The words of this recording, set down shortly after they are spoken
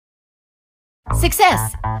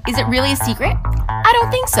Success. Is it really a secret? I don't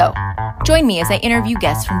think so. Join me as I interview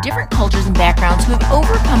guests from different cultures and backgrounds who have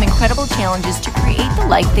overcome incredible challenges to create the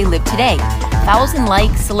life they live today. Thousand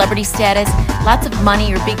likes, celebrity status, lots of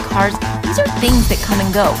money, or big cars, these are things that come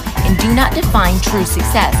and go and do not define true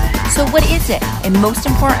success. So what is it? And most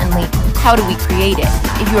importantly, how do we create it?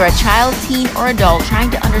 If you are a child, teen, or adult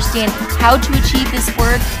trying to understand how to achieve this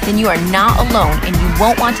word, then you are not alone and you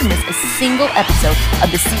won't want to miss a single episode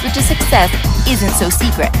of The Secret to Success Isn't So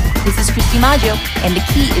Secret. This is Christy Maggio, and the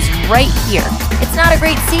key is right here. It's not a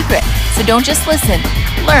great secret, so don't just listen,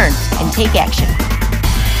 learn, and take action.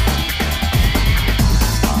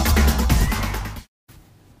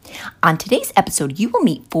 On today's episode, you will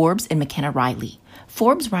meet Forbes and Makenna Riley.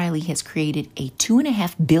 Forbes Riley has created a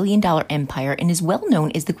 $2.5 billion empire and is well known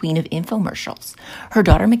as the queen of infomercials. Her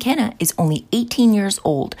daughter Makenna is only 18 years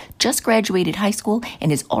old, just graduated high school,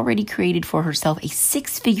 and has already created for herself a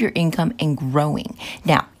six-figure income and growing.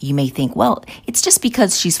 Now, you may think, well, it's just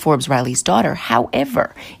because she's Forbes Riley's daughter.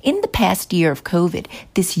 However, in the past year of COVID,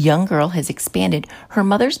 this young girl has expanded her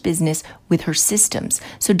mother's business with her systems.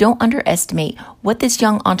 So don't underestimate what this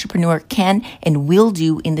young entrepreneur can and will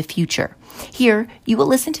do in the future. Here, you will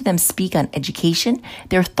listen to them speak on education,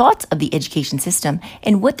 their thoughts of the education system,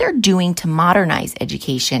 and what they're doing to modernize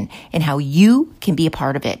education, and how you can be a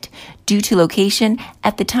part of it. Due to location,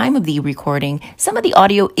 at the time of the recording, some of the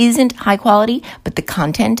audio isn't high quality, but the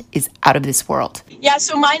content is out of this world. Yeah,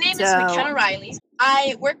 so my name is Makenna Riley.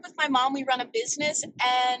 I work with my mom. We run a business,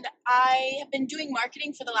 and I have been doing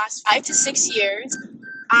marketing for the last 5 to 6 years.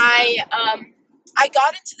 I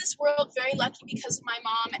got into this world very lucky because of my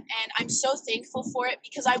mom, and I'm so thankful for it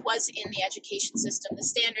because I was in the education system, the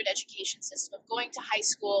standard education system of going to high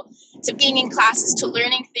school, to being in classes, to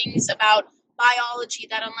learning things about biology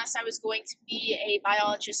that unless I was going to be a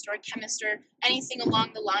biologist or a chemist or anything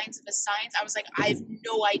along the lines of a science, I was like, I have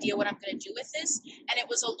no idea what I'm going to do with this. And it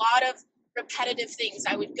was a lot of repetitive things.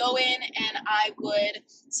 I would go in and I would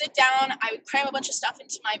sit down, I would cram a bunch of stuff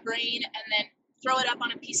into my brain and then throw it up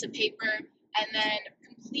on a piece of paper and then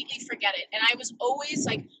completely forget it. And I was always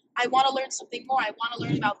like, I want to learn something more. I want to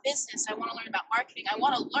learn about business. I want to learn about marketing. I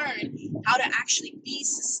want to learn how to actually be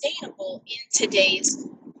sustainable in today's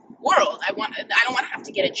world. I don't want to have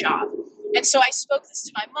to get a job. And so I spoke this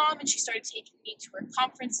to my mom, and she started taking me to her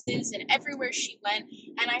conferences and everywhere she went.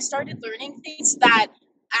 And I started learning things that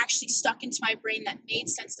actually stuck into my brain that made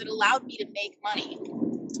sense, that allowed me to make money.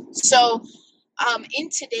 So in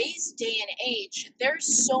today's day and age,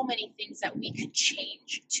 there's so many things that we could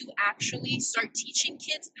change to actually start teaching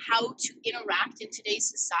kids how to interact in today's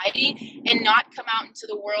society and not come out into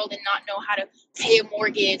the world and not know how to pay a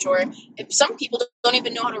mortgage, or if some people don't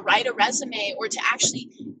even know how to write a resume, or to actually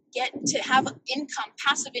get to have income,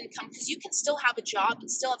 passive income, because you can still have a job and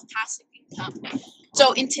still have passive income.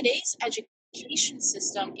 So in today's education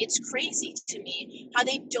system, it's crazy to me how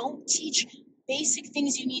they don't teach basic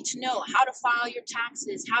things you need to know: how to file your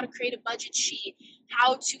taxes, how to create a budget sheet,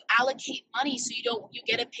 how to allocate money so you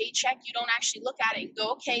get a paycheck, you don't actually look at it and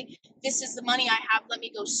go, okay, this is the money I have, let me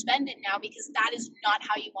go spend it now, because that is not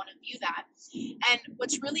how you want to view that. And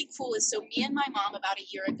what's really cool is, so me and my mom about a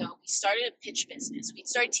year ago, we started a pitch business. We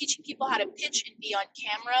started teaching people how to pitch and be on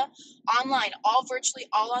camera, online, all virtually,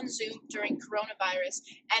 all on Zoom during coronavirus,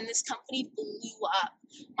 and this company blew up.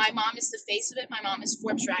 My mom is the face of it. My mom is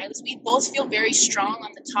Forbes Riley. We both feel very strong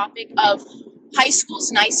on the topic of high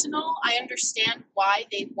school's nice and all. I understand why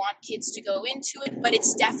they want kids to go into it, but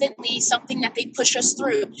it's definitely something that they push us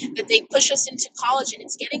through, that they push us into college, and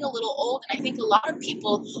it's getting a little old. And I think a lot of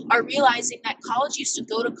people are realizing that college used to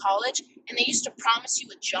go to college and they used to promise you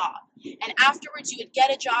a job. And afterwards you would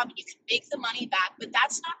get a job and you could make the money back, but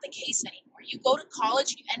that's not the case anymore. You go to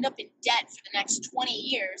college, you end up in debt for the next 20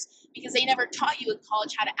 years because they never taught you in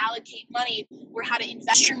college how to allocate money or how to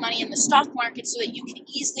invest your money in the stock market so that you can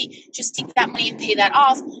easily just take that money and pay that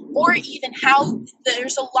off, or even how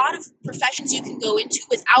there's a lot of professions you can go into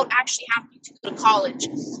without actually having to go to college.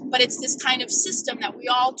 But it's this kind of system that we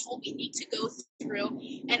all told we need to go through.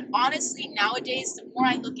 And honestly, nowadays, the more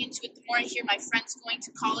I look into it, the more I hear my friends going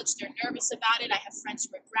to college, they're nervous about it. I have friends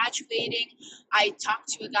who are graduating. I talked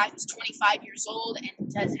to a guy who's 25 years old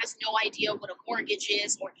and has no idea what a mortgage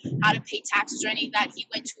is or how to pay taxes or any of that. He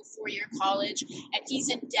went to a 4-year college and he's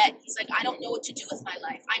in debt. He's like, I don't know what to do with my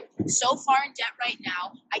life. I'm so far in debt right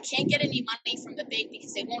now. I can't get any money from the bank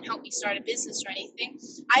because they won't help me start a business or anything.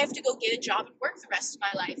 I have to go get a job and work the rest of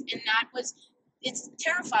my life. And it's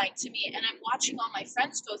terrifying to me. And I'm watching all my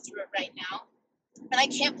friends go through it right now. And I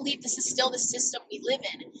can't believe this is still the system we live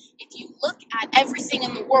in. If you look at everything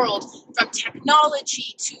in the world, from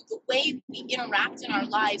technology to the way we interact in our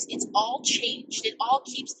lives, it's all changed. It all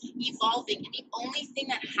keeps evolving. And the only thing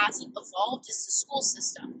that hasn't evolved is the school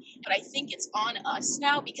system. But I think it's on us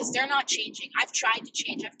now because they're not changing. I've tried to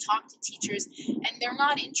change. I've talked to teachers and they're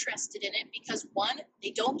not interested in it because, one,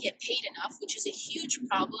 they don't get paid enough, which is a huge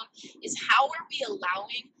problem. Is how are we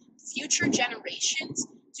allowing future generations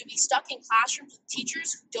to be stuck in classrooms with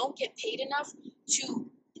teachers who don't get paid enough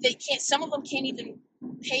some of them can't even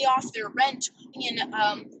pay off their rent in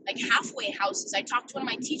like halfway houses. I talked to one of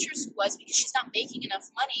my teachers who was, because she's not making enough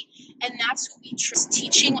money, and that's who we trust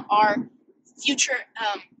teaching our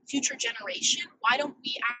future generation. Why don't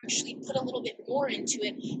we actually put a little bit more into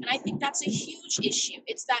it? And I think that's a huge issue.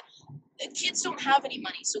 It's that the kids don't have any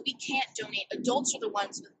money, so we can't donate. Adults are the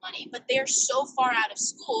ones with money, but they're so far out of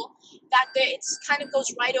school that it's kind of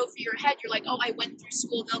goes right over your head. You're like, oh, I went through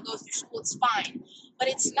school, they'll go through school, it's fine. But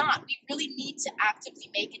it's not. We really need to actively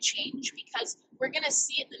make a change because we're going to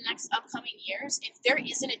see it the next upcoming years. If there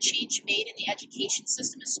isn't a change made in the education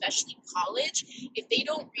system, especially college, if they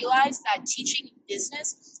don't realize that teaching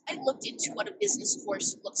business, I looked into what a business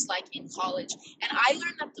course looks like in college, and I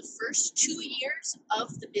learned that the first 2 years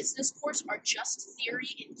of the business course are just theory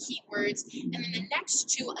and keywords, and then the next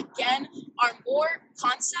 2, again, are more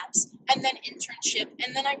concepts and then internship.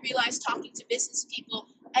 And then I realized, talking to business people,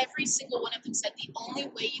 every single one of them said the only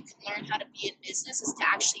way you can learn how to be in business is to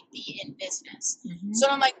actually be in business. Mm-hmm. So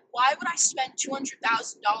I'm like, why would I spend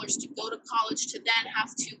 $200,000 to go to college to then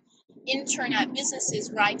have to intern at businesses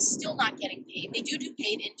where I'm still not getting paid? They do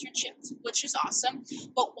paid internships, which is awesome,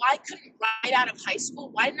 but why couldn't right out of high school,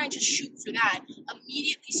 why didn't I just shoot for that,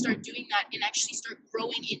 immediately start doing that and actually start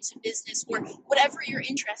growing into business or whatever you're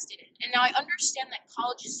interested in? And now I understand that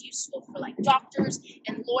college is useful for like doctors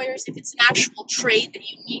and lawyers. If it's an actual trade that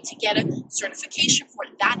you need to get a certification for,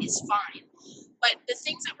 that is fine. But the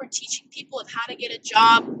things that we're teaching people of how to get a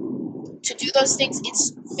job, to do those things,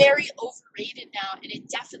 it's very overrated now, and it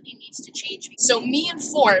definitely needs to change. So me and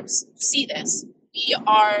Forbes see this.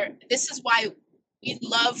 This is why we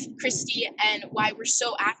love Christy and why we're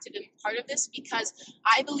so active and part of this, because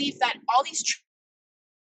I believe that all these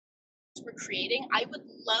we're creating, I would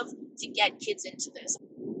love to get kids into this.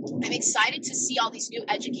 I'm excited to see all these new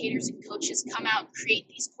educators and coaches come out and create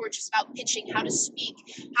these courses about pitching, how to speak,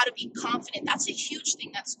 how to be confident. That's a huge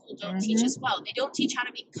thing that school don't teach as well. They don't teach how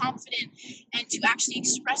to be confident and to actually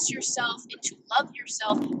express yourself and to love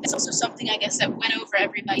yourself. That's also something, I guess, that went over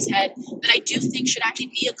everybody's head that I do think should actually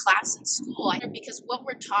be a class in school, because what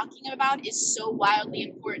we're talking about is so wildly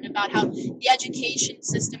important about how the education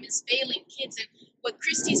system is failing kids. And what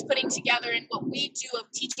Christy's putting together and what we do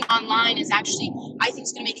of teaching online is actually, I think,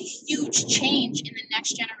 is going to make a huge change in the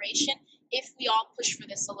next generation if we all push for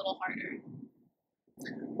this a little harder.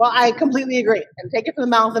 Well, I completely agree. And take it from the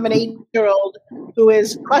mouth of an 8-year-old who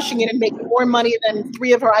is crushing it and making more money than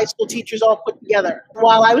 3 of her high school teachers all put together.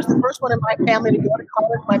 While I was the first one in my family to go to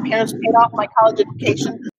college, my parents paid off my college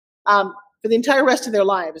education for the entire rest of their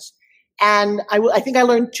lives. And I think I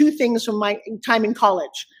learned 2 things from my time in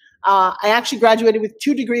college. I actually graduated with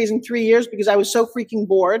 2 degrees in 3 years because I was so freaking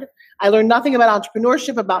bored. I learned nothing about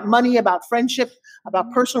entrepreneurship, about money, about friendship,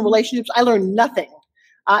 about personal relationships. I learned nothing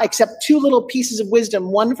except 2 little pieces of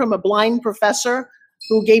wisdom. One from a blind professor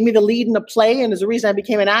who gave me the lead in a play and is the reason I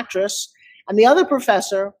became an actress. And the other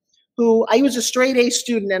professor who, I was a straight A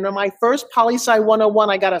student, and on my first Poli-Sci 101,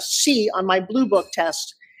 I got a C on my Blue Book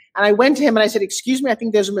test. And I went to him and I said, "Excuse me, I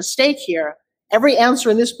think there's a mistake here. Every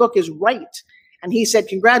answer in this book is right." And he said,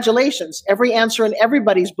 "Congratulations, every answer in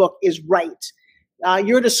everybody's book is right.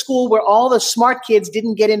 You're at a school where all the smart kids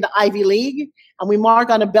didn't get into Ivy League, and we mark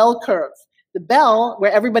on a bell curve. The bell,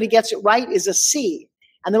 where everybody gets it right, is a C.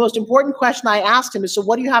 And the most important question I asked him is, so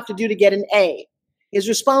what do you have to do to get an A?" His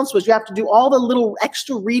response was, you have to do all the little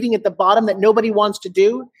extra reading at the bottom that nobody wants to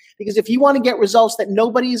do, because if you want to get results that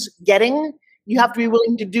nobody's getting, you have to be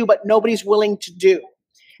willing to do what nobody's willing to do.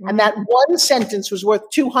 And that one sentence was worth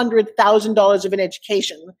 $200,000 of an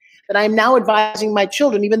education that I am now advising my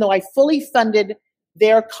children. Even though I fully funded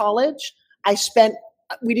their college,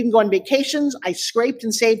 we didn't go on vacations. I scraped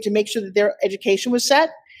and saved to make sure that their education was set.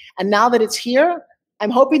 And now that it's here, I'm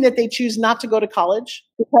hoping that they choose not to go to college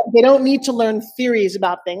because they don't need to learn theories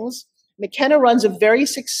about things. Makenna runs a very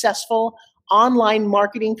successful online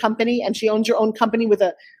marketing company, and she owns her own company with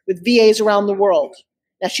VAs around the world.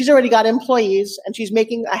 Now, she's already got employees, and she's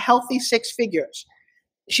making a healthy 6 figures.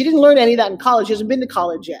 She didn't learn any of that in college. She hasn't been to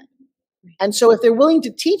college yet. And so if they're willing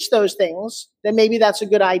to teach those things, then maybe that's a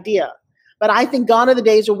good idea. But I think gone are the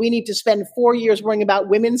days where we need to spend 4 years worrying about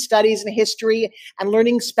women's studies and history and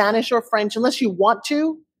learning Spanish or French, unless you want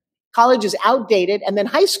to. College is outdated. And then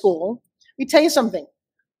high school, let me tell you something.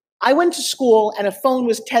 I went to school and a phone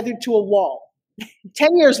was tethered to a wall.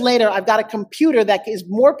 10 years later, I've got a computer that is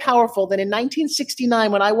more powerful than in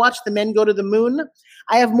 1969 when I watched the men go to the moon.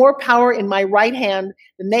 I have more power in my right hand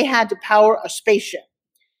than they had to power a spaceship.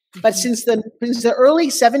 But since the early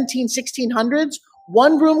 1600s,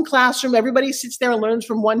 one room classroom, everybody sits there and learns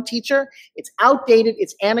from one teacher. It's outdated,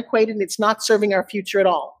 it's antiquated, and it's not serving our future at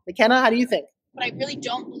all. Makenna, how do you think? But I really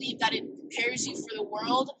don't believe that it prepares you for the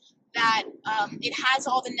world, that it has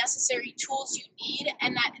all the necessary tools you need,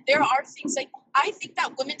 and that there are things like, I think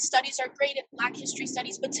that women's studies are great at Black history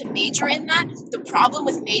studies, but to major in that, the problem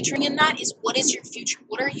with majoring in that is, what is your future?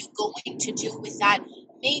 What are you going to do with that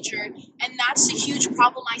major? And that's a huge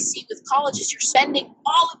problem I see with colleges. You're spending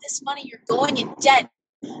all of this money, you're going in debt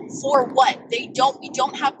for what? We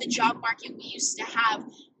don't have the job market we used to have.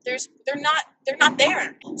 They're not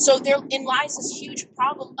there. So therein lies this huge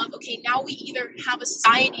problem of, okay, now we either have a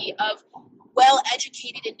society of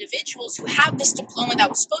well-educated individuals who have this diploma that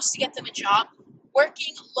was supposed to get them a job,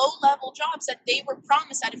 working low-level jobs that they were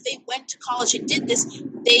promised that if they went to college and did this,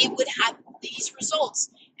 they would have these results.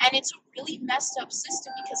 And it's a really messed up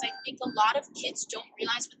system, because I think a lot of kids don't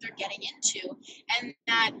realize what they're getting into, and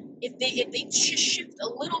that if they just shift a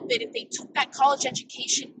little bit, if they took that college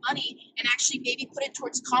education money and actually maybe put it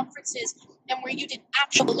towards conferences and where you did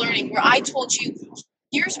actual learning, where I told you,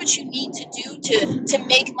 here's what you need to do to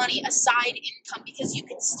make money, a side income, because you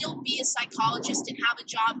can still be a psychologist and have a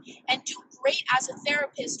job and do great as a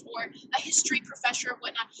therapist or a history professor or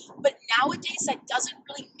whatnot. But nowadays, that doesn't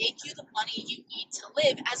really make you the money you need to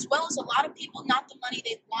live, as well as a lot of people not the money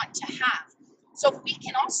they want to have. So if we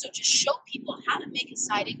can also just show people how to make a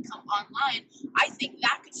side income online, I think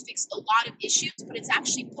that could fix a lot of issues. But it's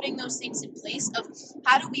actually putting those things in place of,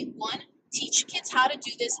 how do we, one, teach kids how to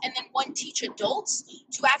do this, and then one, teach adults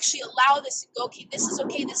to actually allow this and go, okay, this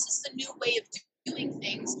is the new way of doing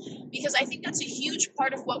things. Because I think that's a huge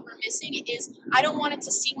part of what we're missing. Is, I don't want it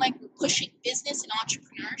to seem like we're pushing business and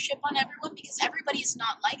entrepreneurship on everyone, because everybody is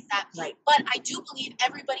not like that. Right. But I do believe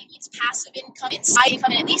everybody needs passive income and side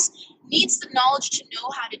income, and at least needs the knowledge to know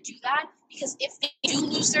how to do that. Because if they do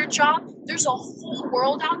lose their job, there's a whole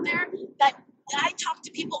world out there that I talk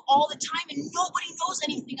to people all the time and nobody knows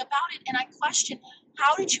anything about it. And I question,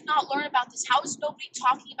 how did you not learn about this? How is nobody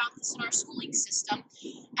talking about this in our schooling system?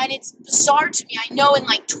 And it's bizarre to me. I know in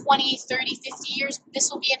like 20, 30, 50 years, this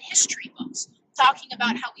will be in history books, talking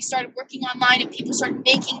about how we started working online and people started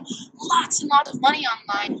making lots and lots of money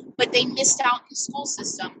online, but they missed out in the school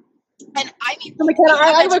system. And I mean, So, Makenna,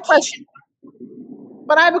 I have a question.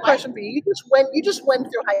 But I have a question for you. You just went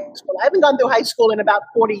through high school. I haven't gone through high school in about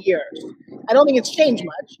 40 years. I don't think it's changed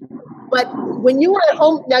much. But when you were at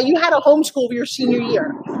home, now you had a homeschool for your senior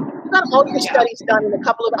year. You got all your studies done in a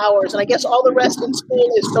couple of hours, and I guess all the rest in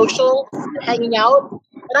school is social and hanging out.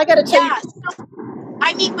 And I got to tell you,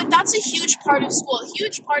 I mean, but that's a huge part of school. A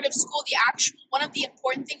huge part of school, one of the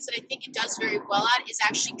important things that I think it does very well at is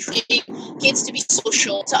actually training kids to be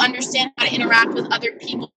social, to understand how to interact with other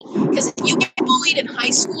people. Because if you get bullied in high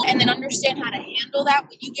school and then understand how to handle that,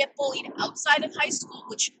 when you get bullied outside of high school,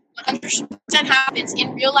 which 100% happens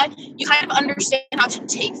in real life, you kind of understand how to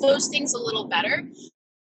take those things a little better.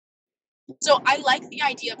 So I like the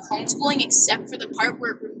idea of homeschooling, except for the part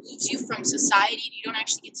where it removes you from society and you don't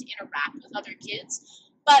actually get to interact with other kids.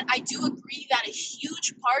 But I do agree that a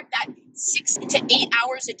huge part, that 6 to 8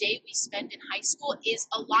 hours a day we spend in high school, is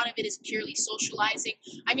a lot of it is purely socializing.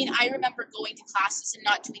 I mean, I remember going to classes and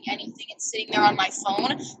not doing anything and sitting there on my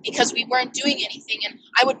phone because we weren't doing anything. And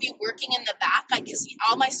I would be working in the back, because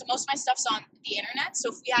most of my stuff's on the internet.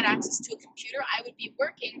 So if we had access to a computer, I would be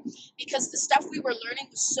working, because the stuff we were learning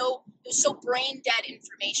was so brain dead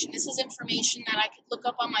information. This is information that I could look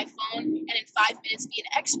up on my phone and in 5 minutes be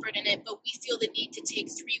an expert in it, but we feel the need to take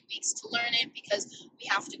 3 weeks to learn it because we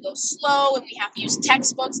have to go slow and we have to use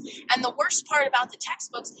textbooks. And the worst part about the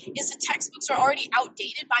textbooks is the textbooks are already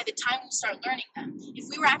outdated by the time we start learning them. If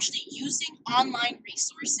we were actually using online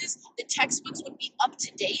resources, the textbooks would be up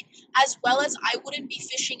to date, as well as I wouldn't be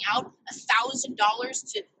fishing out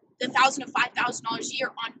 $1,000 to $1,000 to $5,000 a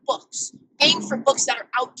year on books, paying for books that are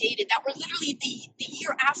outdated, that were literally the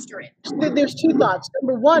year after it. There's two thoughts.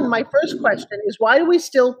 Number one, my first question is, why do we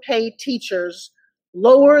still pay teachers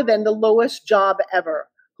lower than the lowest job ever?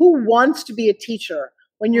 Who wants to be a teacher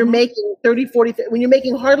when you're making 30, 40, when you're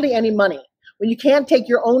making hardly any money, when you can't take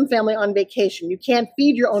your own family on vacation, you can't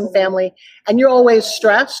feed your own family, and you're always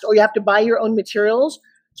stressed, or you have to buy your own materials?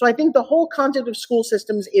 So I think the whole concept of school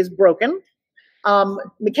systems is broken.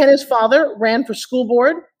 McKenna's father ran for school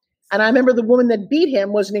board. And I remember the woman that beat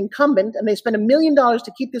him was an incumbent, and they spent $1 million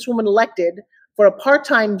to keep this woman elected for a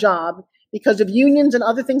part-time job because of unions and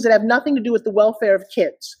other things that have nothing to do with the welfare of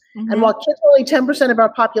kids. Mm-hmm. And while kids are only 10% of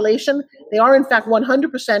our population, they are in fact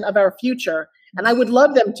 100% of our future. And I would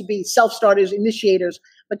love them to be self-starters, initiators,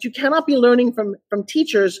 but you cannot be learning from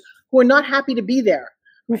teachers who are not happy to be there,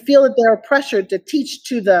 who feel that they are pressured to teach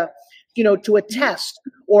to to a test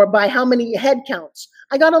or by how many head counts.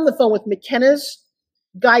 I got on the phone with McKenna's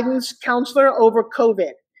guidance counselor over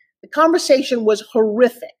COVID. The conversation was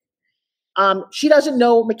horrific. She doesn't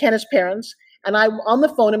know McKenna's parents. And I'm on the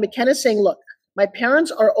phone and McKenna's saying, look, my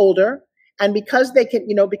parents are older. And because they can,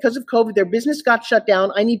 because of COVID, their business got shut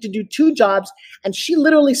down. I need to do 2 jobs. And she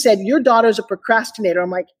literally said, your daughter's a procrastinator. I'm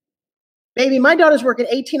like, baby, my daughter's working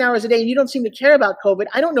 18 hours a day and you don't seem to care about COVID.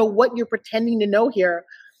 I don't know what you're pretending to know here.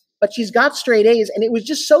 But she's got straight A's, and it was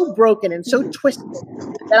just so broken and so twisted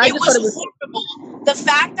that I just thought it was horrible. The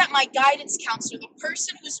fact that my guidance counselor, the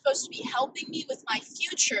person who's supposed to be helping me with my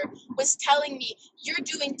future, was telling me, "You're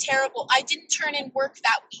doing terrible." I didn't turn in work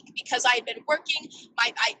that week because I had been working.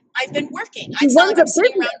 I've been working. It's not like I'm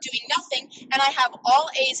sitting around doing nothing, and I have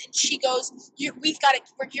all A's. And she goes, "You're going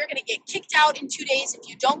to get kicked out in 2 days if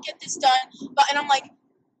you don't get this done." And I'm like.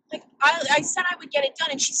 I said I would get it done,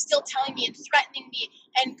 and she's still telling me and threatening me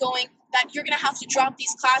and going that you're going to have to drop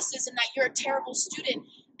these classes and that you're a terrible student.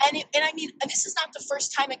 And I mean, this is not the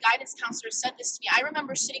first time a guidance counselor said this to me. I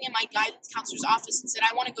remember sitting in my guidance counselor's office and said,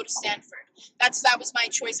 I want to go to Stanford. That was my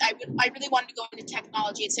choice. I really wanted to go into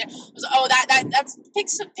technology. And said, that's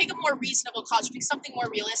pick a more reasonable college, pick something more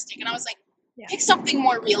realistic. And I was like, pick something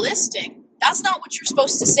more realistic. That's not what you're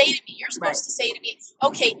supposed to say to me. You're supposed to say to me,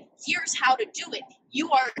 okay, here's how to do it.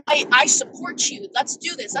 I support you. Let's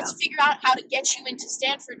do this. Let's figure out how to get you into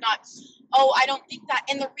Stanford. Not, I don't think that.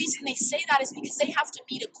 And the reason they say that is because they have to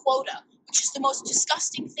meet a quota, which is the most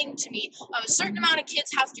disgusting thing to me. A certain amount of kids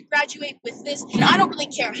have to graduate with this. And I don't really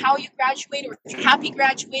care how you graduate or if you're happy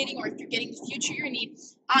graduating or if you're getting the future you need.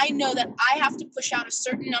 I know that I have to push out a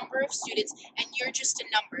certain number of students, and you're just a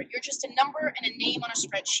number. You're just a number and a name on a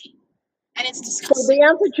spreadsheet. And it's disgusting. So the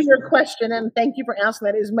answer to your question, and thank you for asking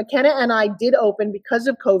that, is Makenna and I did open, because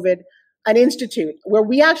of COVID, an institute where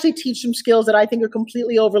we actually teach some skills that I think are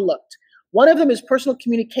completely overlooked. One of them is personal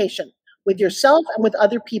communication with yourself and with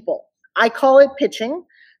other people. I call it pitching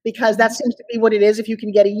because that seems to be what it is if you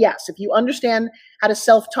can get a yes, if you understand how to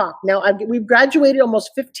self-talk. Now, we've graduated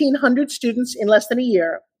almost 1,500 students in less than a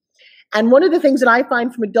year. And one of the things that I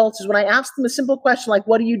find from adults is when I ask them a simple question like,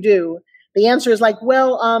 what do you do? The answer is like,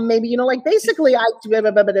 well, maybe, basically I blah,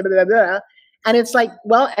 blah, blah, blah, blah, blah. And it's like,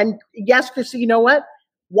 well, and yes, Chrissy, you know what?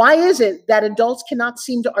 Why is it that adults cannot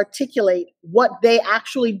seem to articulate what they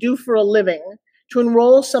actually do for a living to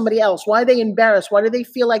enroll somebody else? Why are they embarrassed? Why do they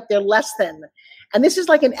feel like they're less than? And this is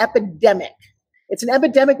like an epidemic. It's an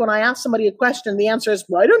epidemic when I ask somebody a question, the answer is,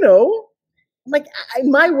 well, I don't know. I'm like,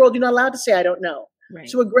 in my world, you're not allowed to say, I don't know. Right.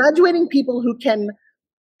 So we're graduating people who can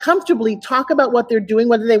comfortably talk about what they're doing,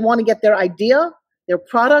 whether they want to get their idea, their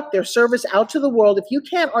product, their service out to the world. If you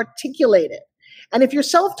can't articulate it, and if your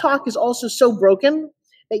self-talk is also so broken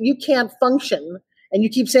that you can't function, and you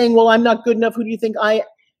keep saying, well, I'm not good enough, who do you think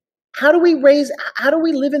how do we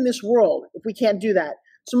live in this world if we can't do that?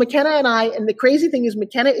 So Makenna and I, and the crazy thing is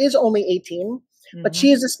Makenna is only 18, but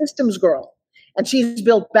she is a systems girl. And she's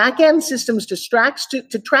built back-end systems to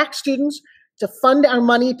track students, to fund our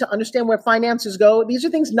money, to understand where finances go. These are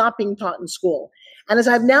things not being taught in school. And as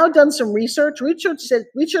I've now done some research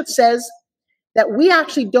says that we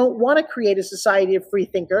actually don't want to create a society of free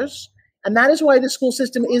thinkers. And that is why the school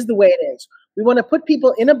system is the way it is. We want to put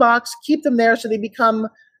people in a box, keep them there so they become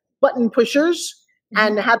button pushers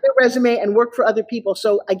and have their resume and work for other people.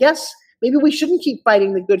 So I guess maybe we shouldn't keep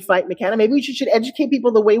fighting the good fight, Makenna. Maybe we should educate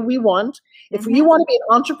people the way we want. If you want to be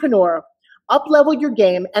an entrepreneur, up-level your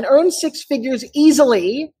game, and earn 6 figures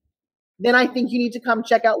easily, then I think you need to come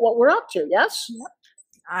check out what we're up to, yes? Yep.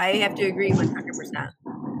 I have to agree 100%.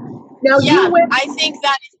 Now,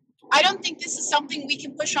 I don't think this is something we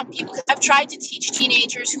can push on people, because I've tried to teach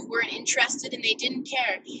teenagers who weren't interested and they didn't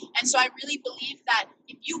care. And so I really believe that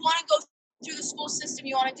if you want to go through the school system,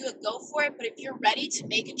 you want to do it, go for it. But if you're ready to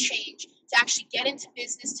make a change, to actually get into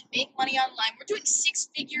business, to make money online. We're doing 6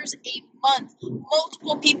 figures a month.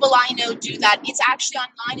 Multiple people I know do that. It's actually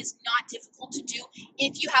online is not difficult to do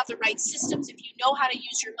if you have the right systems, if you know how to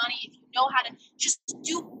use your money, if you know how to just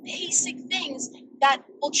do basic things that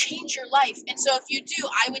will change your life. And so if you do,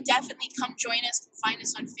 I would definitely come join us, find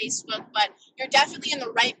us on Facebook, but you're definitely in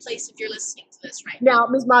the right place if you're listening to this right now. Now,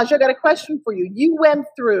 Ms. Maj, I got a question for you. You went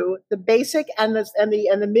through the basic and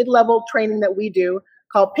the mid-level training that we do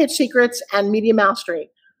called Pitch Secrets and Media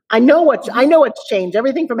Mastery. I know what's changed.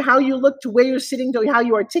 Everything from how you look to where you're sitting to how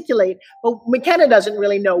you articulate. But Makenna doesn't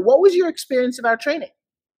really know. What was your experience of our training?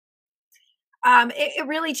 It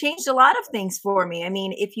really changed a lot of things for me. I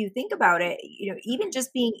mean, if you think about it, even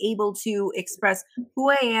just being able to express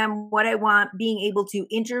who I am, what I want, being able to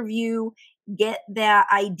interview, get that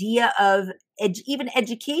idea of even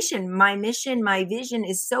education, my mission, my vision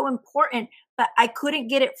is so important, but I couldn't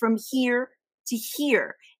get it from here to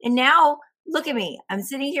here. And now look at me. I'm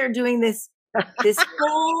sitting here doing this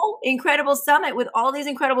whole incredible summit with all these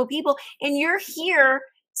incredible people, and you're here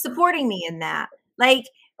supporting me in that. Like,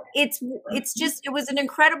 it was an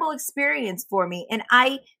incredible experience for me. And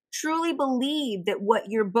I truly believe that what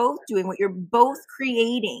you're both doing, what you're both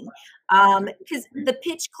creating, because the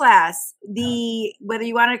pitch class, whether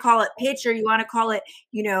you want to call it pitch or you want to call it,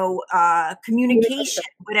 communication,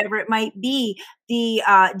 whatever it might be, the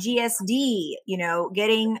GSD,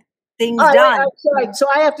 getting things done. So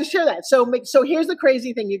I have to share that. So here's the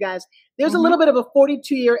crazy thing, you guys. There's a little bit of a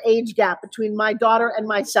 42-year age gap between my daughter and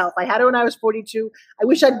myself. I had her when I was 42. I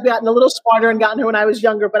wish I'd gotten a little smarter and gotten her when I was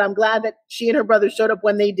younger, but I'm glad that she and her brother showed up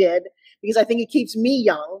when they did, because I think it keeps me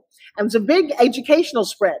young. And it's a big educational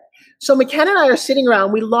spread. So Makenna and I are sitting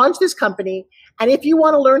around. We launched this company. And if you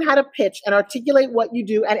want to learn how to pitch and articulate what you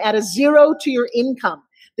do and add a zero to your income,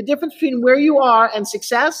 the difference between where you are and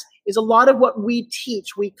success is a lot of what we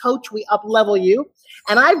teach. We coach, we up-level you.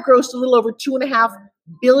 And I've grossed a little over $2.5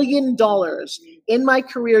 billion in my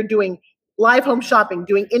career doing live home shopping,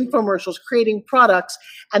 doing infomercials, creating products,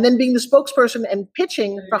 and then being the spokesperson and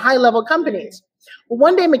pitching for high-level companies. Well,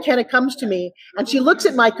 one day Makenna comes to me and she looks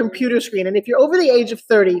at my computer screen. And if you're over the age of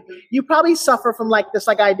 30, you probably suffer from like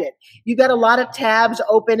I did. You got a lot of tabs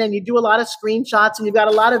open and you do a lot of screenshots and you've got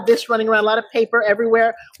a lot of this running around, a lot of paper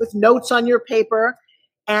everywhere with notes on your paper,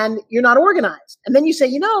 and you're not organized. And then you say,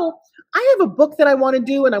 I have a book that I want to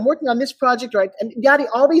do and I'm working on this project, right? And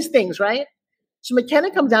all these things, right? So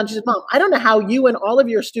Makenna comes down, she says, Mom, I don't know how you and all of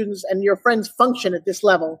your students and your friends function at this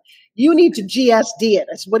level. You need to GSD it.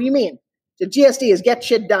 I said, what do you mean? The GSD is get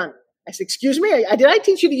shit done. I said, excuse me, did I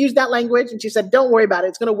teach you to use that language? And she said, don't worry about it.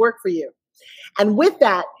 It's going to work for you. And with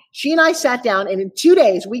that, she and I sat down and in 2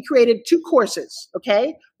 days, we created 2 courses,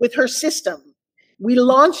 okay, with her system. We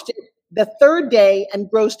launched it the 3rd day and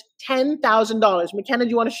grossed $10,000. Makenna, do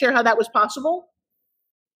you want to share how that was possible?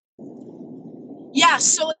 Yeah,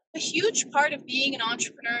 so a huge part of being an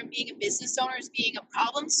entrepreneur and being a business owner is being a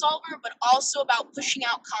problem solver, but also about pushing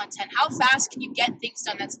out content. How fast can you get things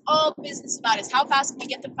done? That's all business about, is how fast can you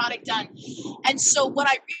get the product done? And so what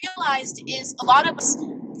I realized is a lot of us,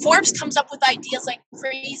 Forbes comes up with ideas like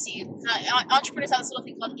crazy. Entrepreneurs have this little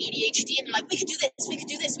thing called ADHD, and they're like, we could do this, we could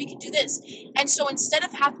do this, we could do this. And so instead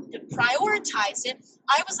of having to prioritize it,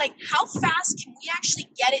 I was like, how fast can we actually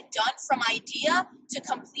get it done from idea to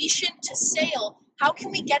completion to sale? How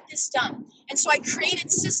can we get this done? And so I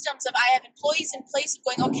created systems of, I have employees in place of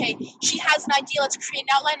going, okay, she has an idea, let's create an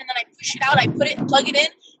outline, and then I push it out, I put it and plug it in,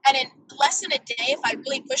 and in less than a day, if I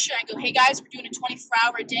really push it, I go, hey guys, we're doing a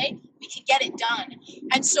 24-hour day, we can get it done.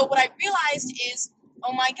 And so what I realized is,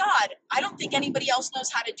 oh my God, I don't think anybody else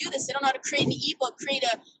knows how to do this. They don't know how to create an ebook,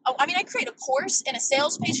 I create a course and a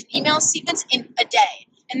sales page, an email sequence in a day.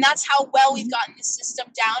 And that's how well we've gotten this system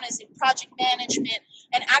down, is in project management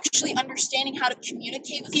and actually understanding how to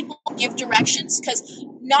communicate with people, give directions, because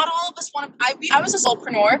not all of us want to. I was a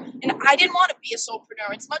solopreneur and I didn't want to be a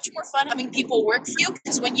solopreneur. It's much more fun having people work for you,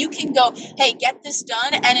 because when you can go, hey, get this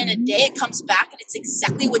done, and in a day it comes back and it's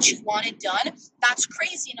exactly what you wanted done, that's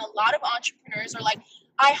crazy. And a lot of entrepreneurs are like,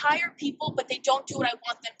 I hire people, but they don't do what I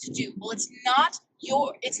want them to do. Well, it's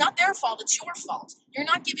not their fault. It's your fault. You're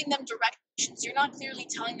not giving them directions. You're not clearly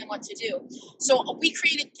telling them what to do. So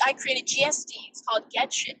I created GSD. It's called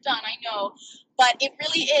Get Shit Done. I know, but it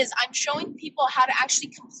really is. I'm showing people how to actually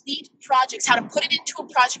complete projects, how to put it into a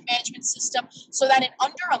project management system so that in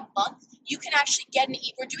under a month, you can actually get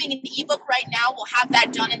we're doing an ebook right now. We'll have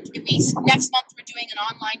that done in 3 weeks. Next month, we're doing an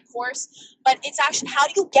online course. But it's actually, how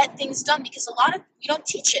do you get things done? Because we don't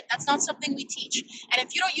teach it. That's not something we teach. And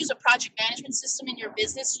if you don't use a project management system in your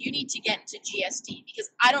business, you need to get into GSD, because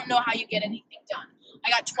I don't know how you get anything done. I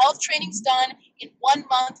got 12 trainings done in 1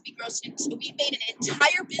 month, we made an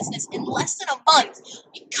entire business in less than a month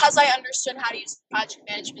because I understood how to use project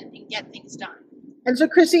management and get things done. And so,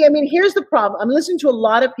 Chrissy, I mean, here's the problem. I'm listening to a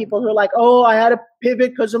lot of people who are like, oh, I had to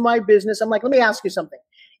pivot because of my business. I'm like, let me ask you something.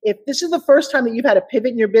 If this is the first time that you've had to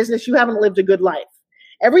pivot in your business, you haven't lived a good life.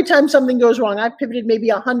 Every time something goes wrong, I've pivoted maybe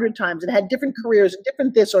 100 times and had different careers and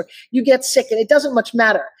different this, or you get sick and it doesn't much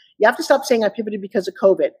matter. You have to stop saying I pivoted because of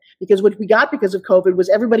COVID, because what we got because of COVID was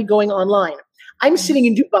everybody going online. I'm sitting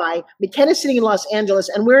in Dubai, Makenna's sitting in Los Angeles,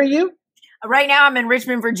 and where are you? Right now I'm in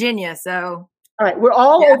Richmond, Virginia, so... All right, we're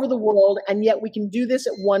all over the world, and yet we can do this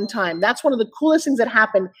at one time. That's one of the coolest things that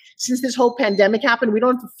happened since this whole pandemic happened. We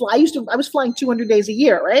don't have to fly. I was flying 200 days a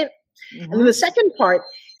year, right? Mm-hmm. And then the second part,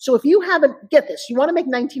 so if you haven't, get this, you want to make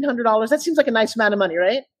 $1,900, that seems like a nice amount of money,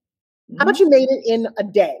 right? Mm-hmm. How about you made it in a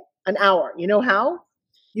day, an hour? You know how?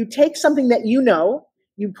 You take something that you know,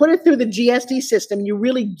 you put it through the GSD system, you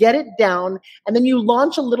really get it down, and then you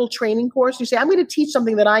launch a little training course. You say, I'm going to teach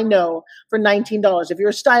something that I know for $19. If you're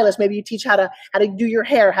a stylist, maybe you teach how to do your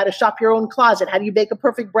hair, how to shop your own closet, how do you bake a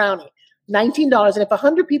perfect brownie. $19. And if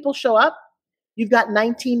 100 people show up, you've got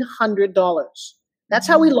 $1,900. That's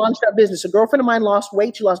how we launched our business. A girlfriend of mine lost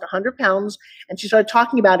weight. She lost 100 pounds, and she started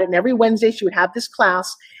talking about it. And every Wednesday she would have this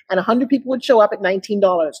class, and 100 people would show up at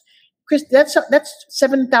 $19. Chris, that's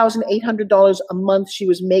 $7,800 a month she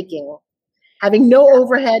was making, having no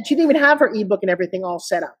overhead. She didn't even have her ebook and everything all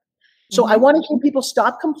set up. So I want to hear people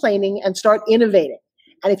stop complaining and start innovating.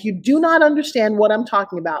 And if you do not understand what I'm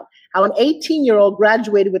talking about, how an 18-year-old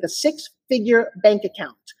graduated with a 6-figure bank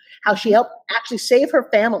account, how she helped actually save her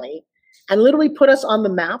family and literally put us on the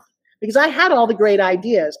map, because I had all the great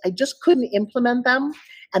ideas. I just couldn't implement them.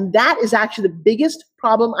 And that is actually the biggest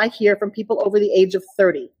problem I hear from people over the age of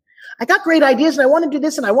 30. I got great ideas and I want to do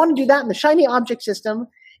this and I want to do that in the shiny object system.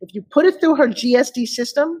 If you put it through her GSD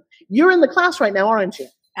system, you're in the class right now, aren't you?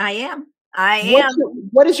 I am.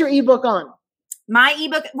 What is your ebook on? My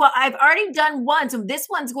ebook, well, I've already done one. So this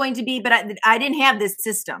one's going to be, but I didn't have this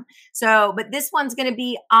system. So, but this one's going to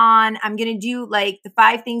be on, I'm going to do like the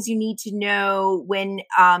 5 things you need to know when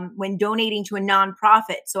donating to a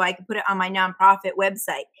nonprofit. So I can put it on my nonprofit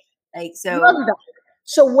website. Like, so. Love that.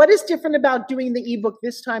 So what is different about doing the ebook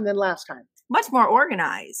this time than last time? Much more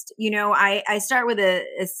organized. You know, I start with a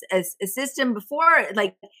system before,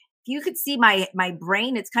 like if you could see my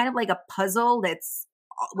brain, it's kind of like a puzzle that's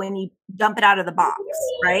when you dump it out of the box,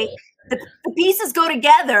 right? The pieces go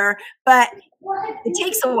together, but it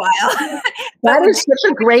takes a while. That is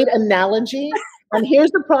such a great analogy. And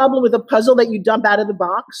here's the problem with a puzzle that you dump out of the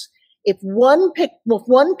box. If one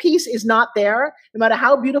piece is not there, no matter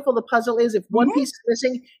how beautiful the puzzle is, if one piece is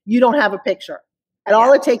missing, you don't have a picture. And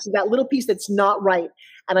all it takes is that little piece that's not right.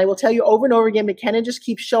 And I will tell you over and over again, Makenna just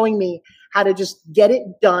keeps showing me how to just get it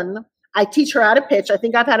done. I teach her how to pitch. I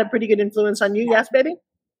think I've had a pretty good influence on you. Yes, baby?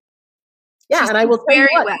 Yeah, and I will tell you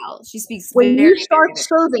what, well. She speaks when you start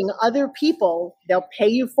serving other people, they'll pay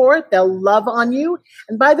you for it. They'll love on you.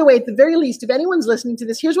 And by the way, at the very least, if anyone's listening to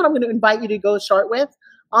this, here's what I'm going to invite you to go start with.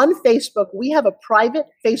 On Facebook, we have a private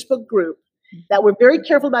Facebook group that we're very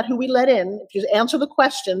careful about who we let in. If you answer the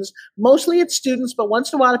questions, mostly it's students, but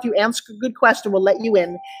once in a while, if you answer a good question, we'll let you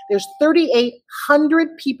in. There's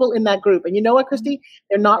 3,800 people in that group. And you know what, Christy?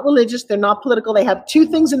 They're not religious. They're not political. They have 2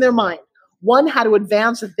 things in their mind. 1, how to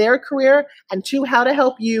advance their career, and 2, how to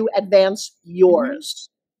help you advance yours.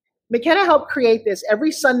 Makenna helped create this.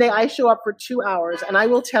 Every Sunday, I show up for 2 hours, and I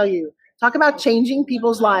will tell you, talk about changing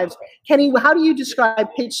people's lives. Kenny, how do you describe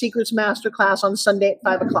Pitch Secrets Masterclass on Sunday at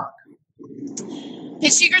 5 o'clock?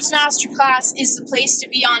 Pitch Secrets Masterclass is the place to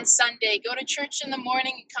be on Sunday. Go to church in the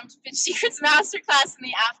morning and come to Pitch Secrets Masterclass in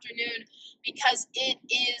the afternoon, because it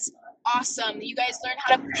is awesome. You guys learn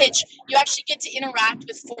how to pitch. You actually get to interact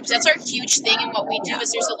with Forbes. That's our huge thing, and what we do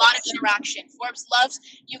is there's a lot of interaction. Forbes loves,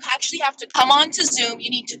 you actually have to come on to Zoom. You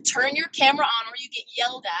need to turn your camera on or you get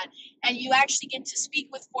yelled at, and you actually get to speak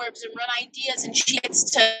with Forbes and run ideas, and she gets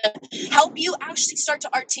to help you actually start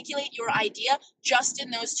to articulate your idea just in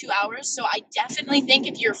those 2 hours. So I definitely think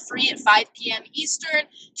if you're free at 5 p.m. Eastern,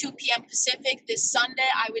 2 p.m. Pacific this Sunday,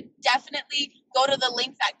 I would definitely go to the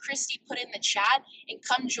link that Christy put in the chat and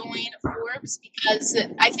come join Forbes, because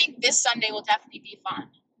I think this Sunday will definitely be fun.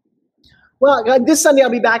 Well, this Sunday I'll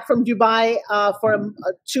be back from Dubai for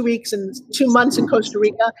 2 weeks and 2 months in Costa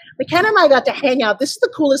Rica. Makenna and I got to hang out. This is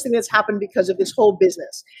the coolest thing that's happened because of this whole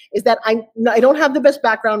business, is that I don't have the best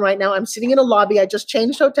background right now. I'm sitting in a lobby. I just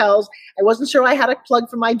changed hotels. I wasn't sure I had a plug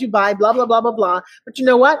for my Dubai, blah, blah, blah, blah, blah. But you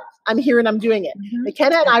know what? I'm here and I'm doing it.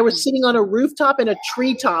 Makenna and I were sitting on a rooftop in a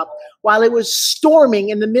treetop while it was storming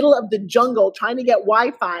in the middle of the jungle trying to get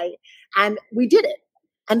Wi-Fi, and we did it.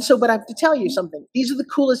 And so, but I have to tell you something. These are the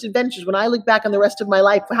coolest adventures. When I look back on the rest of my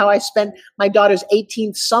life, how I spent my daughter's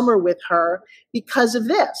 18th summer with her because of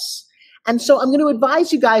this. And so I'm going to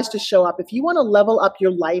advise you guys to show up. If you want to level up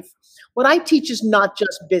your life, what I teach is not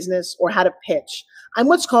just business or how to pitch. I'm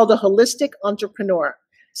what's called a holistic entrepreneur.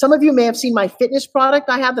 Some of you may have seen my fitness product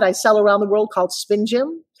I have that I sell around the world called Spin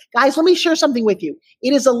Gym. Guys, let me share something with you.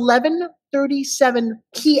 It is 11:37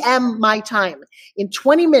 p.m. my time. In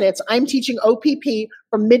 20 minutes, I'm teaching OPP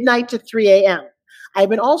from midnight to 3 a.m. I've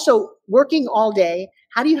been also working all day.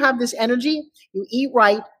 How do you have this energy? You eat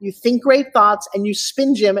right, you think great thoughts, and you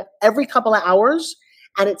spin gym every couple of hours.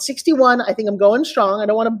 And at 61, I think I'm going strong. I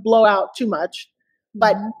don't want to blow out too much.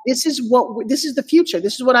 But this is the future.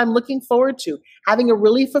 This is what I'm looking forward to. Having a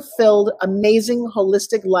really fulfilled, amazing,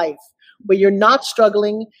 holistic life where you're not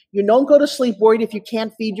struggling. You don't go to sleep worried if you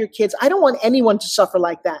can't feed your kids. I don't want anyone to suffer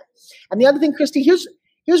like that. And the other thing, Christy, here's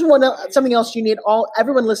something else you need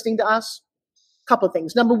everyone listening to us. Couple of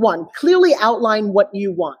things. Number one, clearly outline what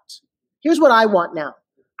you want. Here's what I want now.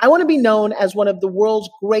 I want to be known as one of the world's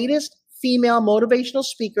greatest female motivational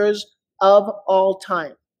speakers of all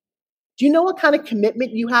time. Do you know what kind of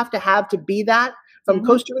commitment you have to be that? From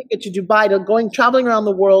Costa Rica to Dubai to traveling around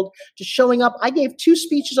the world to showing up. I gave 2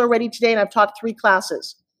 speeches already today and I've taught 3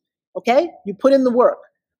 classes. Okay? You put in the work.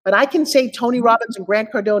 But I can say Tony Robbins and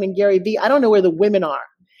Grant Cardone and Gary Vee, I don't know where the women are.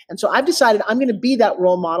 And so I've decided I'm going to be that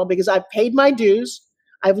role model because I've paid my dues.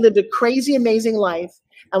 I've lived a crazy, amazing life.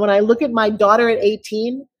 And when I look at my daughter at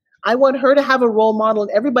 18, I want her to have a role model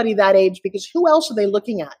and everybody that age because who else are they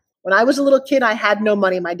looking at? When I was a little kid, I had no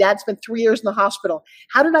money. My dad spent 3 years in the hospital.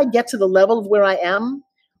 How did I get to the level of where I am?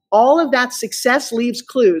 All of that success leaves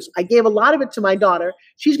clues. I gave a lot of it to my daughter.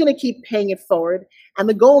 She's going to keep paying it forward. And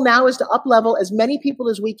the goal now is to up-level as many people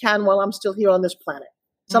as we can while I'm still here on this planet.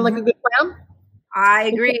 Sound like a good plan? I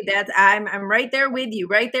agree. I'm right there with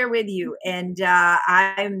you, and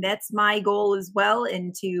that's my goal as well.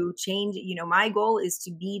 And to change, my goal is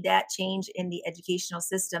to be that change in the educational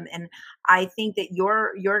system. And I think that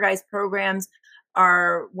your guys' programs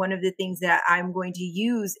are one of the things that I'm going to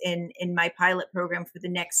use in my pilot program for the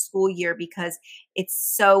next school year because it's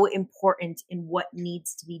so important in what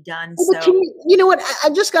needs to be done. Well, so you know what? I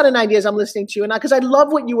just got an idea as I'm listening to you, and because I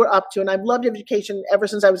love what you were up to, and I've loved education ever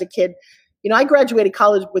since I was a kid. I graduated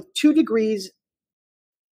college with 2 degrees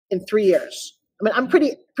in 3 years. I mean, I'm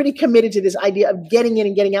pretty committed to this idea of getting in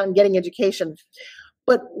and getting out and getting education.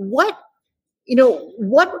 But what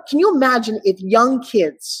can you imagine if young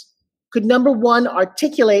kids could, number one,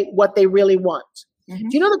 articulate what they really want? Do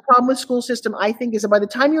you know the problem with school system, I think, is that by the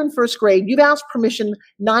time you're in first grade, you've asked permission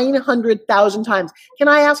 900,000 times. Can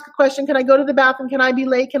I ask a question? Can I go to the bathroom? Can I be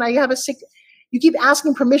late? Can I have a sick? You keep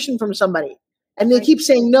asking permission from somebody. And they keep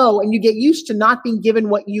saying no, and you get used to not being given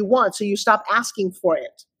what you want, so you stop asking for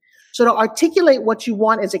it. So to articulate what you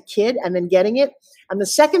want as a kid and then getting it. And the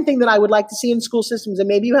second thing that I would like to see in school systems, and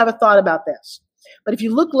maybe you have a thought about this, but if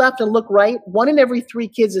you look left and look right, 1 in every 3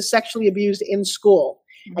 kids is sexually abused in school,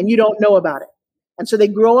 and you don't know about it. And so they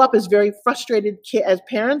grow up as very frustrated as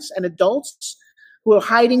parents and adults who are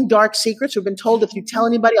hiding dark secrets, who've been told, if you tell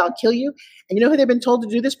anybody, I'll kill you. And you know who they've been told to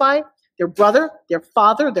do this by? Their brother, their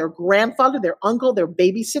father, their grandfather, their uncle, their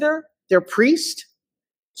babysitter, their priest.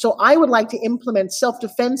 So I would like to implement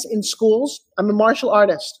self-defense in schools. I'm a martial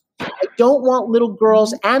artist. I don't want little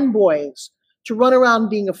girls and boys to run around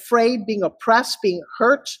being afraid, being oppressed, being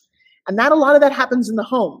hurt. And a lot of that happens in the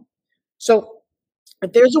home. So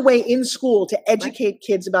if there's a way in school to educate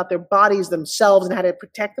kids about their bodies, themselves, and how to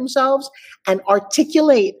protect themselves and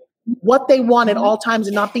articulate what they want at all times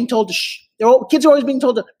and not being told to shh. Kids are always being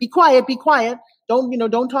told to be quiet, be quiet.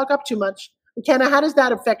 Don't talk up too much. Makenna, how does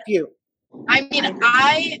that affect you? I mean,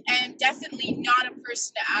 I am definitely not a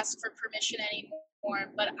person to ask for permission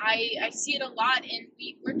anymore, but I see it a lot. And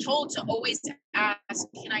we're told to always ask,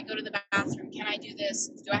 can I go to the bathroom? Can I do this?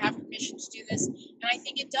 Do I have permission to do this? And I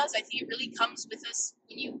think it does. I think it really comes with us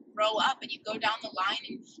when you grow up and you go down the line,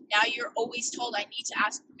 and now you're always told, I need to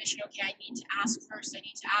ask permission. Okay, I need to ask first. I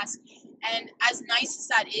need to ask. And as nice as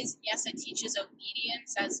that is, yes, it teaches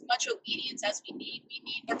obedience, as much obedience as we need. We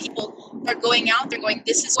need more people who are going out there going,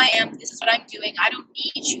 this is who I am. This is what I'm doing. I don't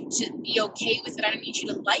need you to be okay with it. I don't need you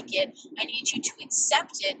to like it. I need you to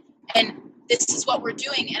accept it. And this is what we're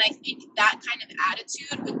doing. And I think that kind of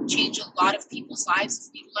attitude would change a lot of people's lives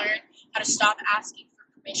if we learn how to stop asking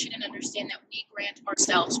for permission and understand that we grant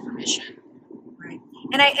ourselves permission. Right.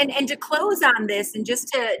 And to close on this, and just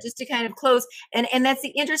to kind of close, and that's the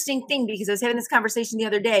interesting thing, because I was having this conversation the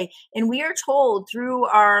other day, and we are told through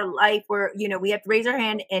our life where, we have to raise our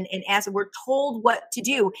hand and ask, we're told what to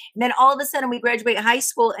do. And then all of a sudden we graduate high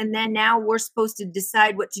school, and then now we're supposed to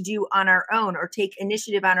decide what to do on our own or take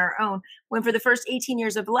initiative on our own. When for the first 18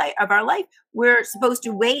 years of our life, we're supposed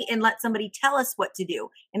to wait and let somebody tell us what to do.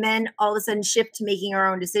 And then all of a sudden shift to making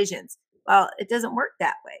our own decisions. Well, it doesn't work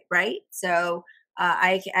that way, right? So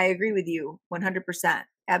I agree with you 100%.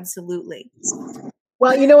 Absolutely.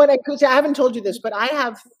 Well, you know what, I haven't told you this, but I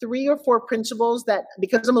have 3 or 4 principles that,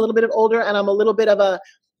 because I'm a little bit older and I'm a little bit of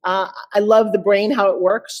I love the brain, how it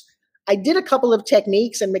works. I did a couple of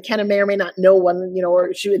techniques, and Makenna may or may not know one,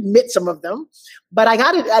 or she admit some of them, but I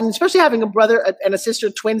got it. And especially having a brother and a sister,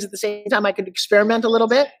 twins at the same time, I could experiment a little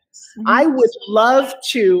bit. Mm-hmm. I would love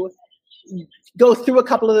to go through a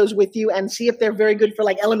couple of those with you and see if they're very good for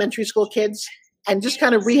like elementary school kids, and just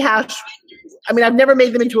kind of rehash. I mean, I've never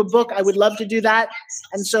made them into a book. I would love to do that.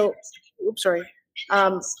 And so, so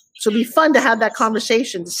it'd be fun to have that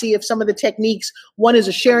conversation to see if some of the techniques, one is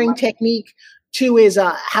a sharing technique, 2 is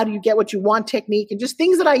how do you get what you want technique, and just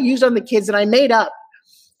things that I used on the kids that I made up.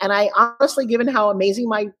 And I honestly, given how amazing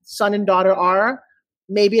my son and daughter are,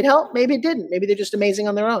 maybe it helped, maybe it didn't. Maybe they're just amazing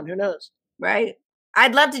on their own. Who knows? Right.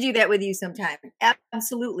 I'd love to do that with you sometime.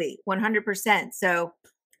 Absolutely. 100%. So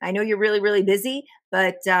I know you're really, really busy,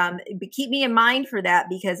 but keep me in mind for that,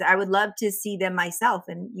 because I would love to see them myself,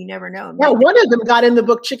 and you never know. Yeah, one of them got in the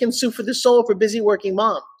book Chicken Soup for the Soul for busy working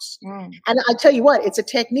moms. And I tell you what, it's a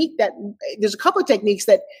technique that there's a couple of techniques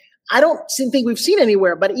that I don't think we've seen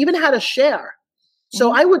anywhere, but even how to share.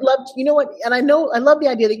 So I would love to, and I love the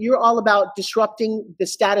idea that you're all about disrupting the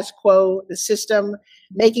status quo, the system,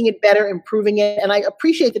 making it better, improving it. And I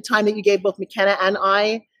appreciate the time that you gave both Makenna and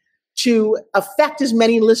I to affect as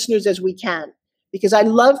many listeners as we can, because I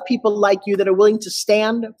love people like you that are willing to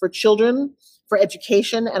stand for children, for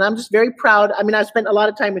education. And I'm just very proud. I mean, I've spent a lot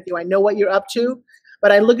of time with you. I know what you're up to,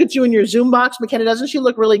 but I look at you in your Zoom box. Makenna, doesn't she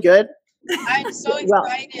look really good? I'm so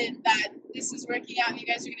excited that this is working out and you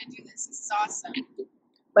guys are going to do this. This is awesome.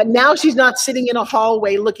 But now she's not sitting in a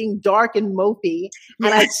hallway looking dark and mopey.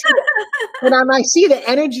 And I see the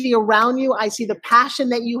energy around you. I see the passion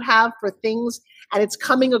that you have for things, and it's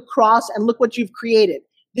coming across. And look what you've created.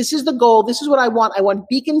 This is the goal. This is what I want. I want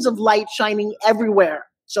beacons of light shining everywhere.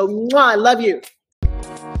 So, I love you.